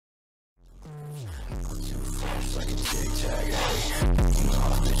tag, hey. You know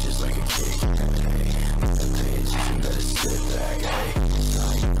off bitches like a kick, hey. Better pay attention, better sit back, hey.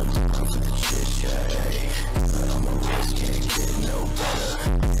 Nah, you know I'm down for the chit chat, hey. But I'm a risk, can't get no better.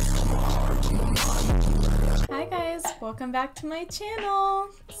 I'm a hard with my mind. Hi guys, welcome back to my channel.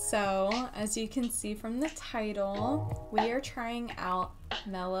 So, as you can see from the title, we are trying out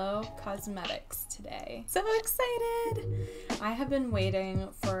Mellow Cosmetics today. So excited! I have been waiting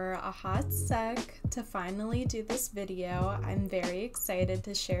for a hot sec to finally do this video. I'm very excited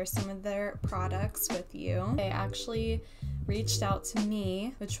to share some of their products with you. They actually reached out to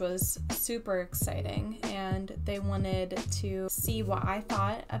me, which was super exciting, and they wanted to see what I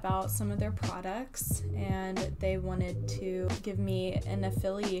thought about some of their products, and they wanted to give me an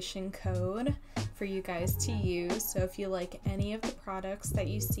affiliation code for you guys to use. So if you like any of the products that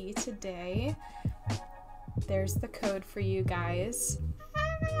you see today, there's the code for you guys.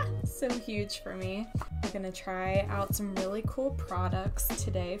 So huge for me. We're gonna try out some really cool products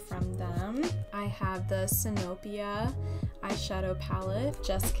today from them. I have the Sinopia eyeshadow palette,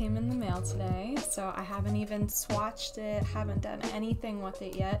 just came in the mail today, so I haven't even swatched it, haven't done anything with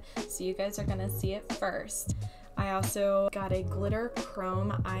it yet, so you guys are gonna see it first. I also got a glitter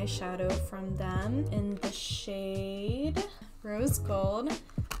chrome eyeshadow from them in the shade Rose Gold.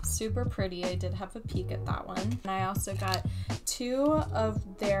 Super pretty. I did have a peek at that one. And I also got two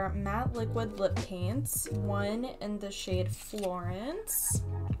of their matte liquid lip paints, one in the shade Florence,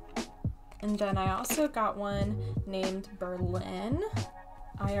 and then I also got one named Berlin.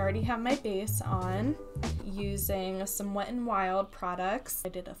 I already have my base on using some Wet n Wild products. I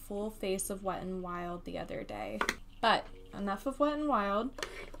did a full face of Wet n Wild the other day. But enough of Wet n Wild.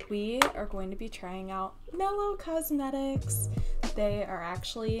 We are going to be trying out Mellow Cosmetics. They are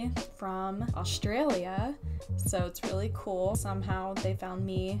actually from Australia, so it's really cool. Somehow they found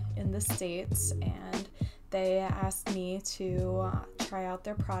me in the States and they asked me to try out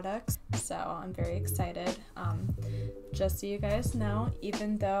their products, so I'm very excited. Just so you guys know,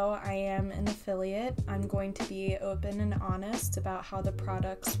 even though I am an affiliate, I'm going to be open and honest about how the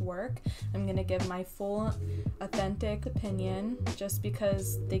products work. I'm going to give my full authentic opinion. Just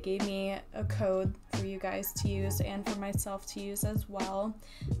because they gave me a code for you guys to use and for myself to use as well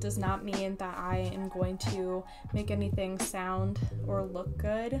does not mean that I am going to make anything sound or look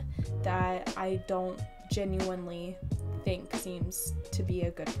good that I don't genuinely think seems to be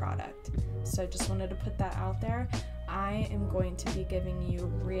a good product. So I just wanted to put that out there. I am going to be giving you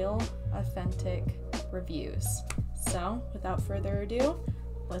real, authentic reviews. So without further ado,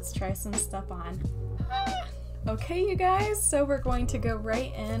 let's try some stuff on. Okay, you guys, so we're going to go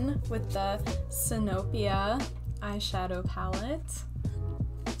right in with the Sinopia eyeshadow palette.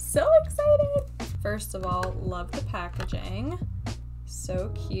 So excited! First of all, love the packaging.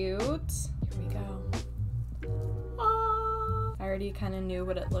 So cute. Here we go. I already kind of knew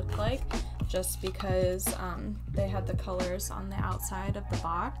what it looked like just because they had the colors on the outside of the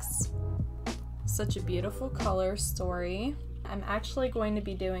box. Such a beautiful color story. I'm actually going to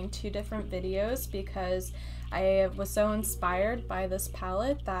be doing two different videos because I was so inspired by this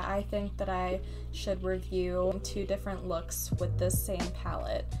palette that I think that I should review two different looks with this same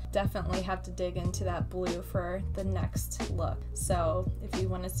palette. Definitely have to dig into that blue for the next look. So if you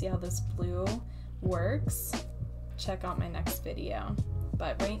want to see how this blue works, check out my next video.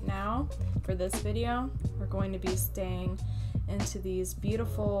 But right now, for this video, we're going to be staying into these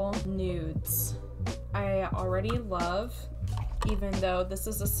beautiful nudes. I already love, even though this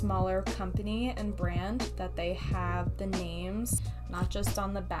is a smaller company and brand, that they have the names not just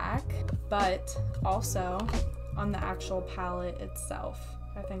on the back, but also on the actual palette itself.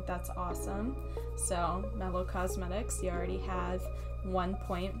 I think that's awesome. So, Mellow Cosmetics, you already have 1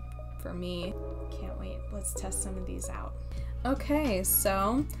 point for me. Can't wait. Let's test some of these out. Okay,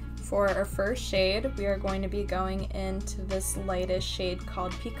 so for our first shade, we are going to be going into this lightest shade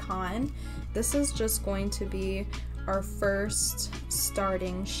called Pecan. This is just going to be our first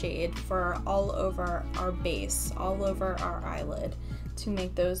starting shade for all over our base, all over our eyelid, to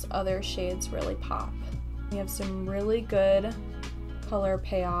make those other shades really pop. We have some really good color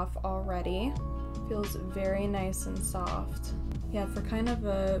payoff already. Feels very nice and soft. Yeah, for kind of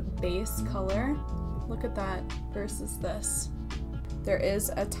a base color, look at that versus this. There is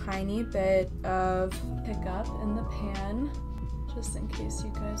a tiny bit of pickup in the pan, just in case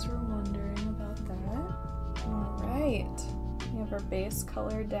you guys were wondering about that. All right, we have our base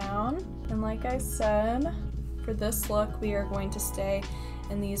color down. And like I said, for this look, we are going to stay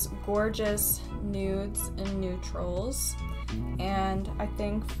in these gorgeous nudes and neutrals. And I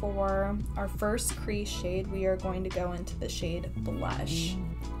think for our first crease shade, we are going to go into the shade Blush.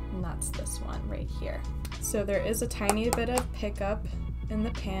 and that's this one right here. So there is a tiny bit of pickup in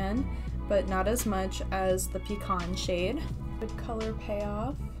the pan, but not as much as the pecan shade. Good color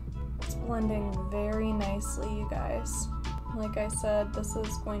payoff. It's blending very nicely, you guys. Like I said, this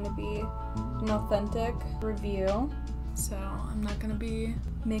is going to be an authentic review, so I'm not going to be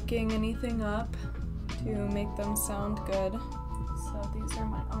making anything up to make them sound good. So these are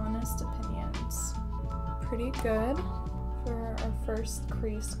my honest opinions. Pretty good for our first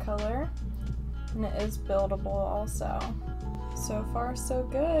crease color, and it is buildable also. So far so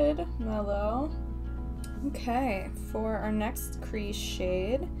good, Mellow. Okay, for our next crease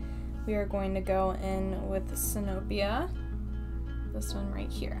shade, we are going to go in with Sinopia, this one right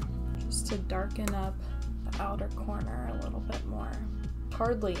here, just to darken up the outer corner a little bit more.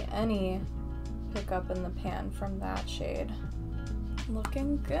 Hardly any pickup in the pan from that shade.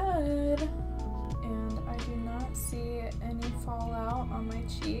 Looking good. And I do not see any fallout on my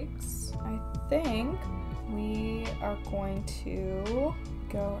cheeks. I think we are going to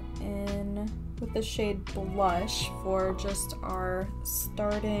go in with the shade Blush for just our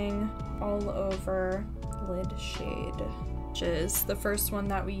starting all over lid shade, which is the first one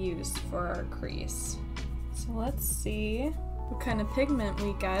that we used for our crease. So let's see what kind of pigment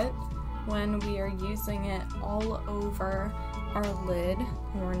we get when we are using it all over our lid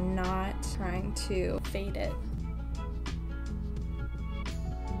and we're not trying to fade it.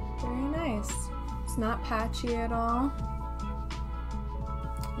 Very nice. It's not patchy at all,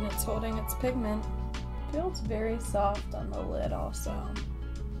 and it's holding its pigment. Feels very soft on the lid also.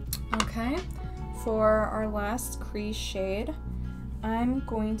 Okay, for our last crease shade, I'm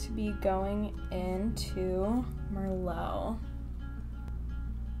going to be going into Merlot.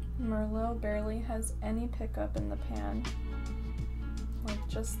 Merlot barely has any pickup in the pan, like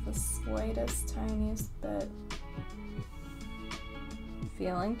just the slightest, tiniest bit.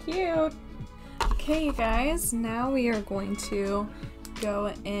 Feeling cute. Okay, you guys, now we are going to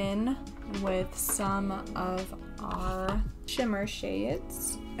go in with some of our shimmer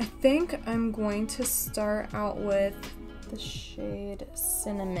shades. I think I'm going to start out with the shade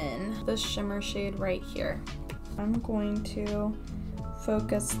Cinnamon, this shimmer shade right here. I'm going to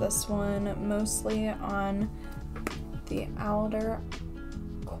focus this one mostly on the outer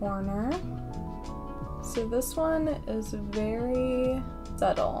corner. So this one is very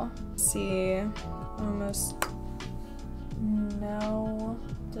subtle. See almost no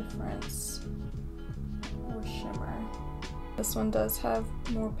difference or shimmer. This one does have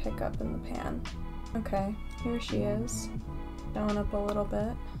more pickup in the pan. Okay, here she is, showing up a little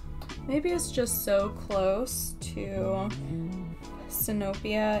bit. Maybe it's just so close to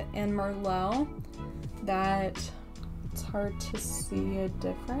Sinopia and Merlot that it's hard to see a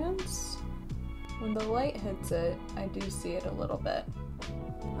difference. When the light hits it, I do see it a little bit.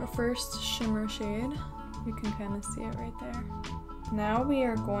 Our first shimmer shade, you can kind of see it right there. Now we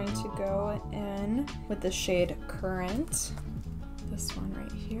are going to go in with the shade Currant, this one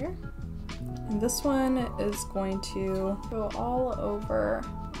right here. And this one is going to go all over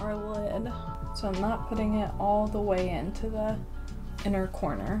our lid. So I'm not putting it all the way into the inner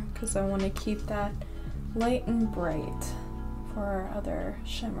corner because I want to keep that light and bright for our other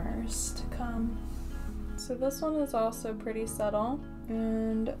shimmers to come. So this one is also pretty subtle,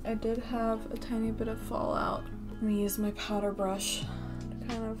 and I did have a tiny bit of fallout. Let me use my powder brush to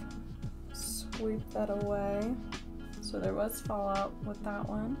kind of sweep that away. So there was fallout with that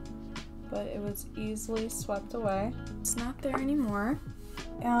one, but it was easily swept away. It's not there anymore.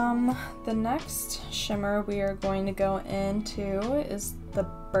 The next shimmer we are going to go into is the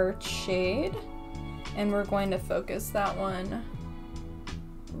Birch shade, and we're going to focus that one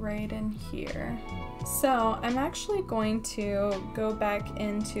right in here. So I'm actually going to go back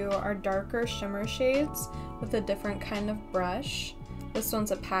into our darker shimmer shades with a different kind of brush. This one's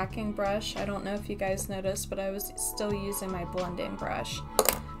a packing brush. I don't know if you guys noticed, but I was still using my blending brush.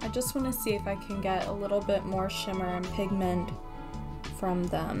 I just want to see if I can get a little bit more shimmer and pigment from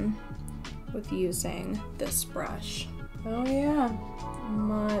them with using this brush. Oh yeah,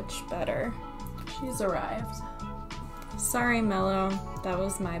 much better. She's arrived. Sorry, Mellow, that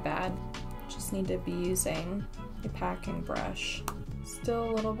was my bad. Just need to be using a packing brush. Still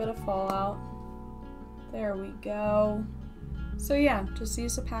a little bit of fallout. There we go. So yeah, just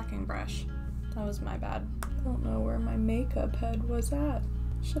use a packing brush. That was my bad. Don't know where my makeup head was at.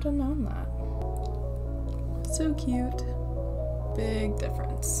 Should have known that. So cute. Big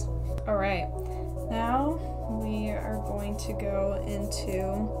difference. All right, now we are going to go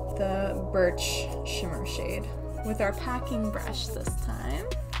into the Birch shimmer shade with our packing brush this time.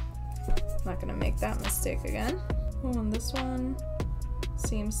 Not gonna make that mistake again. Oh, and this one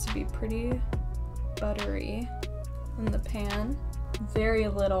seems to be pretty buttery in the pan. Very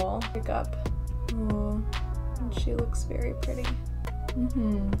little pickup. Ooh, and she looks very pretty.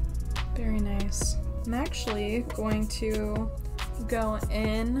 Very nice. I'm actually going to go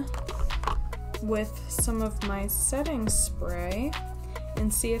in with some of my setting spray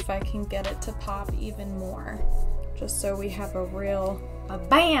and see if I can get it to pop even more, just so we have a real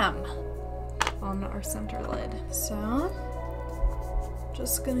bam on our center lid. So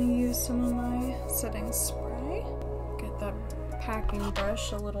just gonna use some of my setting spray. Get that packing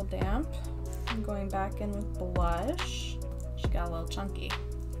brush a little damp. I'm going back in with blush. She got a little chunky.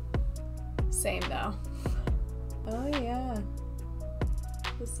 Same though. Oh yeah,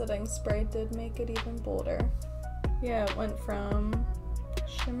 the setting spray did make it even bolder. Yeah, it went from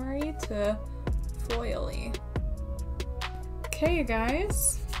shimmery to foily. Okay, you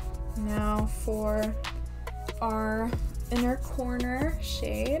guys, now for our inner corner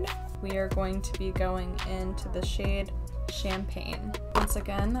shade, we are going to be going into the shade Champagne. Once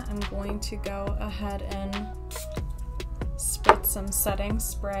again, I'm going to go ahead and spritz some setting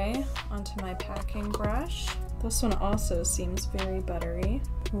spray onto my packing brush. This one also seems very buttery.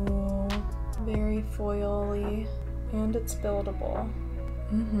 Ooh, very foily, and it's buildable.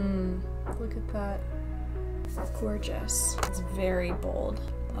 Look at that. Gorgeous. It's very bold.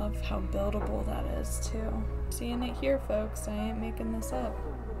 Love how buildable that is too. Seeing it here, folks. I ain't making this up.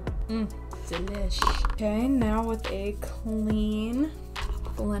 Delish. Okay, now with a clean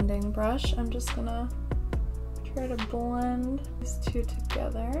blending brush, I'm just gonna try to blend these two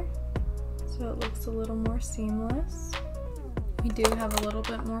together so it looks a little more seamless. We do have a little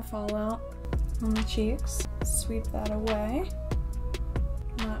bit more fallout on the cheeks. Sweep that away.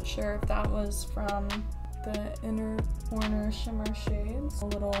 Not sure if that was from the inner corner shimmer shades. A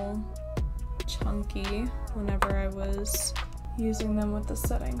little chunky whenever I was using them with the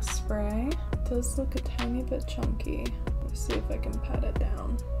setting spray. It does look a tiny bit chunky. Let's see if I can pat it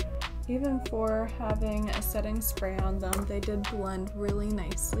down. Even for having a setting spray on them, they did blend really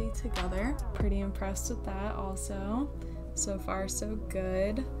nicely together. Pretty impressed with that also. So far so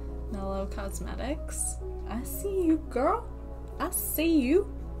good. Mellow Cosmetics. I see you, girl. I see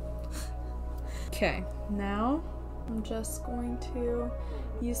you. Okay, now I'm just going to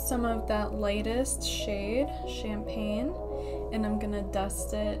use some of that lightest shade, Champagne, and I'm gonna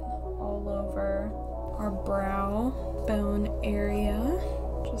dust it all over our brow bone area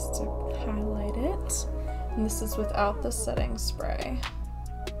just to highlight it. And this is without the setting spray.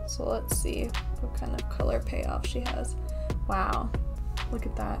 So let's see what kind of color payoff she has. Wow, look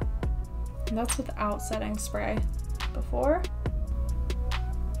at that. And that's without setting spray. Before,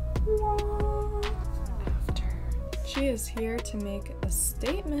 after. She is here to make a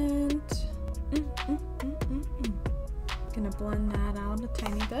statement. Gonna blend that out a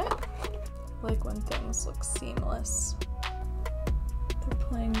tiny bit. Like when things look seamless. They're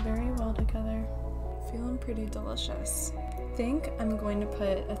playing very well together. Feeling pretty delicious. I think I'm going to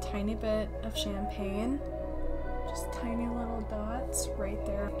put a tiny bit of champagne, just tiny little dots right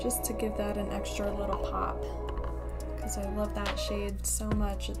there, just to give that an extra little pop. Because I love that shade so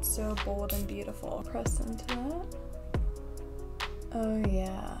much. It's so bold and beautiful. Press into that. Oh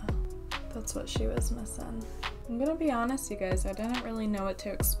yeah, that's what she was missing. I'm gonna be honest, you guys, I didn't really know what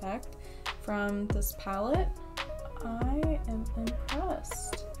to expect from this palette. I am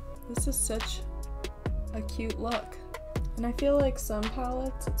impressed. This is such a cute look. And I feel like some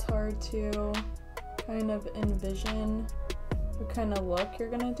palettes, it's hard to kind of envision what kind of look you're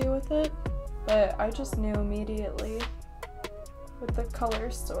gonna do with it. But I just knew immediately with the color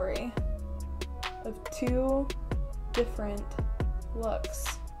story of two different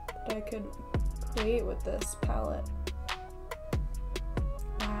looks that I could create with this palette.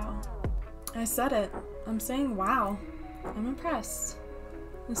 Wow. I said it. I'm saying wow. I'm impressed.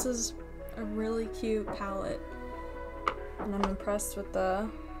 This is a really cute palette. And I'm impressed with the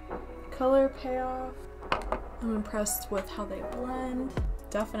color payoff. I'm impressed with how they blend.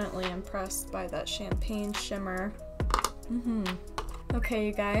 Definitely impressed by that champagne shimmer. Okay,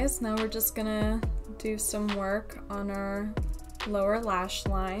 you guys, now we're just gonna do some work on our lower lash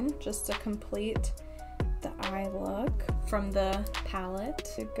line just to complete the eye look from the palette.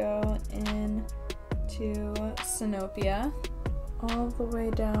 To go in to Sinopia all the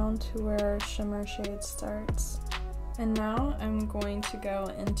way down to where our shimmer shade starts. And now I'm going to go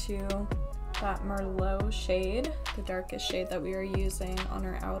into that Mellow shade, the darkest shade that we are using on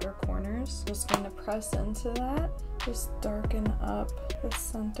our outer corners. Just going to press into that, just darken up the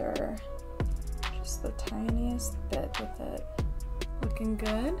center, just the tiniest bit with it. Looking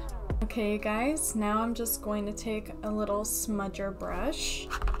good. Okay, guys, now I'm just going to take a little smudger brush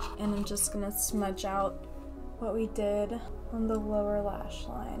and I'm just gonna smudge out what we did on the lower lash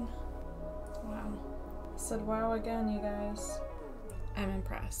line. Wow. I said wow again, you guys. I'm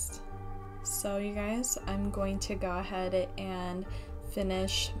impressed. So you guys, I'm going to go ahead and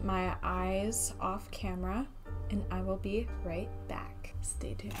finish my eyes off camera and I will be right back.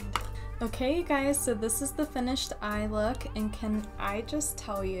 Stay tuned. Okay, you guys, so this is the finished eye look, and can I just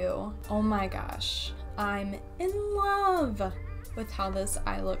tell you, oh my gosh, I'm in love with how this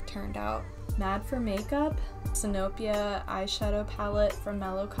eye look turned out. Mad for Makeup, Sinopia eyeshadow palette from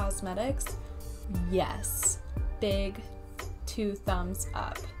Mellow Cosmetics. Yes, big 2 thumbs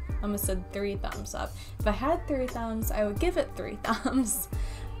up. I almost said 3 thumbs up. If I had 3 thumbs, I would give it 3 thumbs.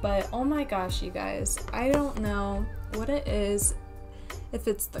 But oh my gosh, you guys, I don't know what it is, if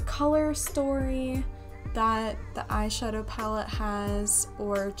it's the color story that the eyeshadow palette has,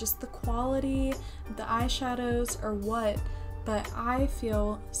 or just the quality of the eyeshadows, or what, but I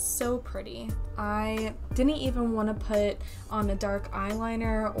feel so pretty. I didn't even want to put on a dark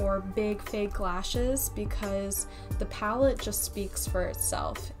eyeliner or big fake lashes because the palette just speaks for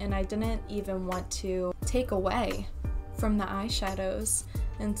itself, and I didn't even want to take away from the eyeshadows.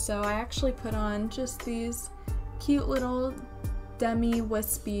 And so I actually put on just these cute little demi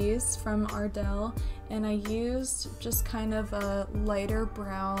wispies from Ardell, and I used just kind of a lighter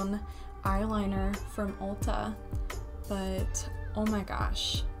brown eyeliner from Ulta. But oh my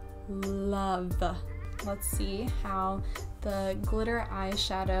gosh, love. Let's see how the glitter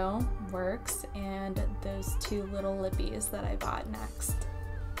eyeshadow works and those 2 little lippies that I bought next.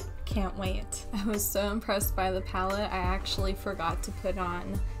 Can't wait. I was so impressed by the palette, I actually forgot to put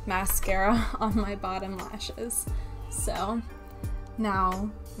on mascara on my bottom lashes. So now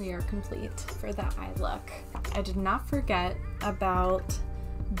we are complete for the eye look. I did not forget about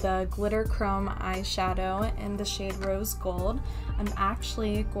the glitter chrome eyeshadow in the shade Rose Gold. I'm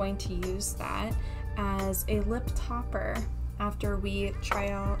actually going to use that as a lip topper after we try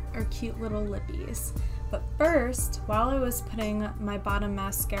out our cute little lippies. But first, while I was putting my bottom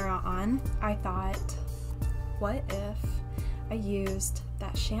mascara on, I thought, what if I used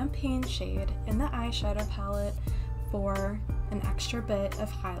that champagne shade in the eyeshadow palette for an extra bit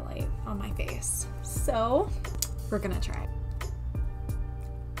of highlight on my face? So we're gonna try it.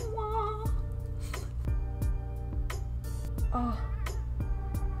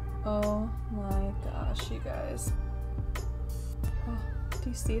 Oh my gosh, you guys. Oh, do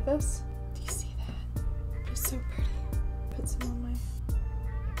you see this? Do you see that? It's so pretty. Put some on my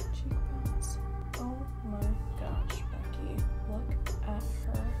cheekbones. Oh my gosh, Becky. Look at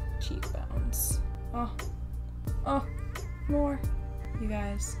her cheekbones. Oh, more. You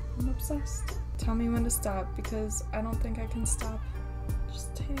guys, I'm obsessed. Tell me when to stop because I don't think I can stop.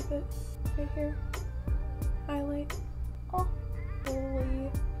 Just a tiny bit right here. Highlight. Oh, holy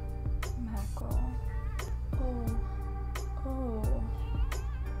mackerel.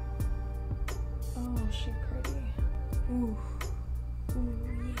 Oh, she pretty. Ooh,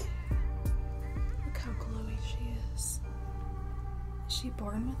 yeah. Look how glowy she is. Is she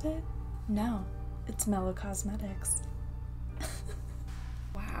born with it? No, it's Mellow Cosmetics.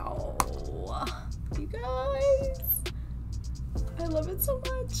 Wow, you guys, I love it so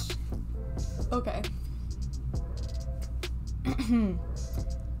much. Okay.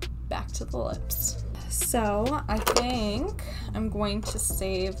 Back to the lips. So I think I'm going to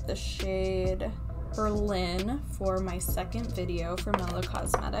save the shade Berlin for my second video for Mellow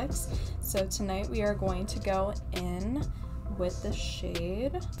Cosmetics. So tonight we are going to go in with the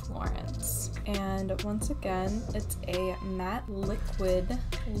shade Florence. And once again, it's a matte liquid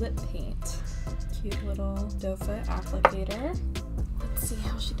lip paint. Cute little doe foot applicator. Let's see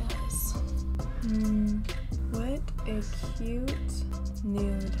how she does. What a cute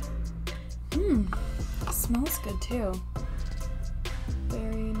nude. It smells good too.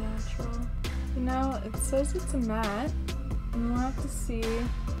 Very natural. You know, it says it's a matte, and we'll have to see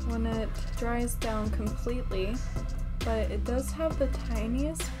when it dries down completely, but it does have the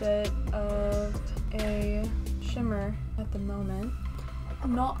tiniest bit of a shimmer at the moment.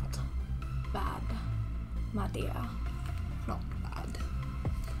 Not bad, my dear. Not bad.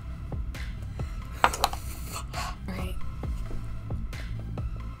 Alright.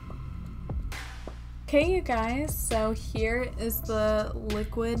 Okay, you guys, so here is the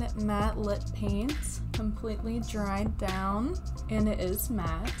liquid matte lip paint, completely dried down, and it is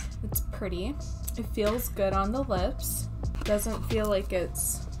matte. It's pretty. It feels good on the lips. Doesn't feel like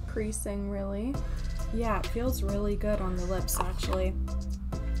it's creasing really. Yeah, it feels really good on the lips actually.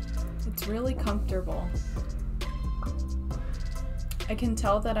 It's really comfortable. I can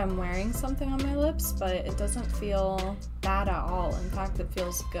tell that I'm wearing something on my lips, but it doesn't feel bad at all. In fact, it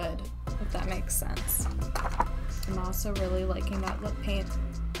feels good, if that makes sense. I'm also really liking that lip paint.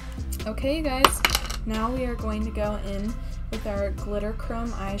 Okay, you guys, now we are going to go in with our glitter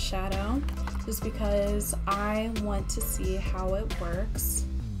chrome eyeshadow, just because I want to see how it works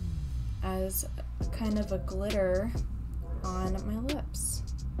as kind of a glitter on my lips.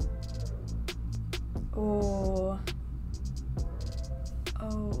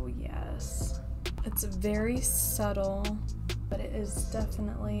 Oh yes. It's very subtle, but it is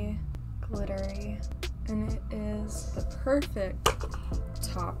definitely glittery, and it is the perfect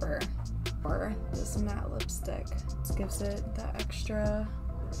topper for this matte lipstick. This gives it that extra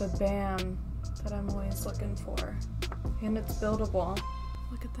bam that I'm always looking for. And it's buildable.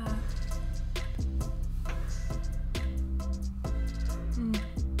 Look at that.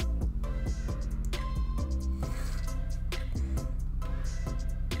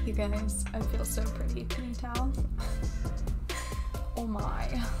 You guys, I feel so pretty, can you tell? Oh my.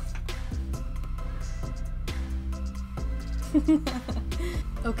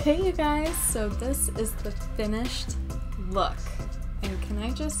 Okay, you guys, so this is the finished look. And can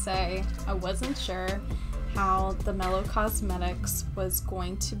I just say, I wasn't sure how the Mellow Cosmetics was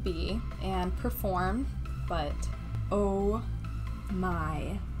going to be and perform, but oh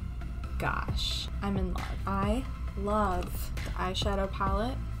my gosh, I'm in love. I love the eyeshadow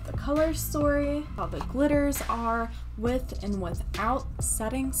palette, the color story, how the glitters are with and without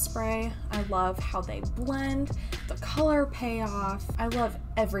setting spray. I love how they blend, the color payoff. I love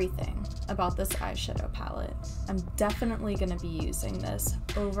everything about this eyeshadow palette. I'm definitely going to be using this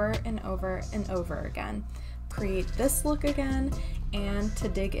over and over and over again. Create this look again, and to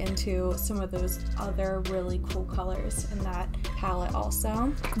dig into some of those other really cool colors in that palette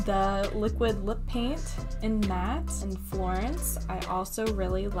also. The liquid lip paint in matte in Florence, I also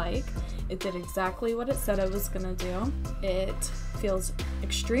really like. It did exactly what it said it was gonna do. It feels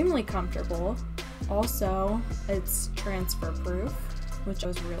extremely comfortable. Also, it's transfer proof, which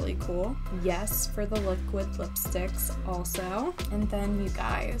was really cool. Yes, for the liquid lipsticks also. And then you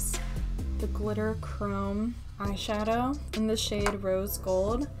guys, the glitter chrome eyeshadow in the shade Rose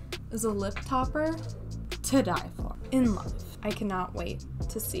Gold is a lip topper to die for. In love. I cannot wait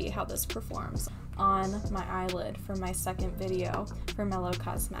to see how this performs on my eyelid for my second video for Mellow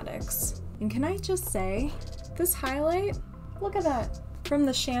Cosmetics. And can I just say, this highlight, look at that. From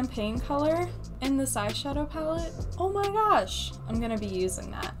the champagne color in this eyeshadow palette, oh my gosh, I'm gonna be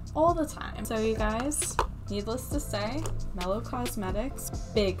using that all the time. So you guys, needless to say, Mellow Cosmetics,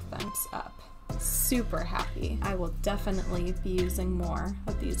 big thumbs up. Super happy. I will definitely be using more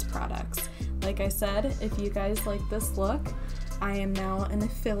of these products. Like I said, if you guys like this look, I am now an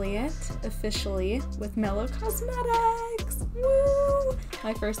affiliate officially with Mellow Cosmetics. Woo!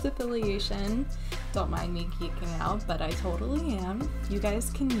 My first affiliation. Don't mind me geeking out, but I totally am. You guys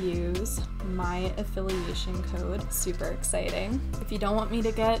can use my affiliation code. Super exciting. If you don't want me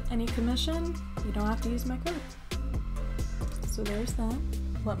to get any commission, you don't have to use my code. So there's that.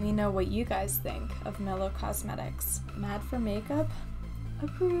 Let me know what you guys think of Mellow Cosmetics. Mad for Makeup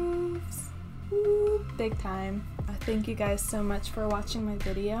approves. Woo, big time. Thank you guys so much for watching my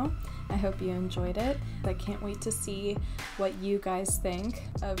video. I hope you enjoyed it. I can't wait to see what you guys think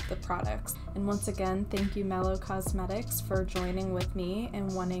of the products. And once again, thank you Mellow Cosmetics for joining with me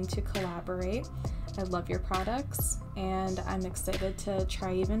and wanting to collaborate. I love your products and I'm excited to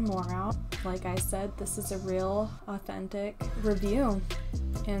try even more out. Like I said, this is a real authentic review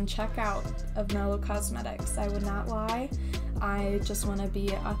and checkout of Mellow Cosmetics. I would not lie. I just want to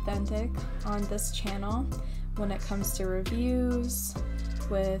be authentic on this channel when it comes to reviews,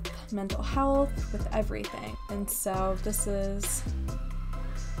 with mental health, with everything. And so this is,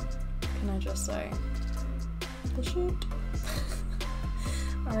 can I just say, the shit.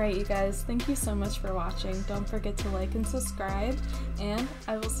 Alright you guys, thank you so much for watching. Don't forget to like and subscribe, and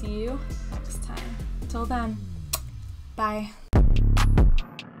I will see you next time. Till then, bye.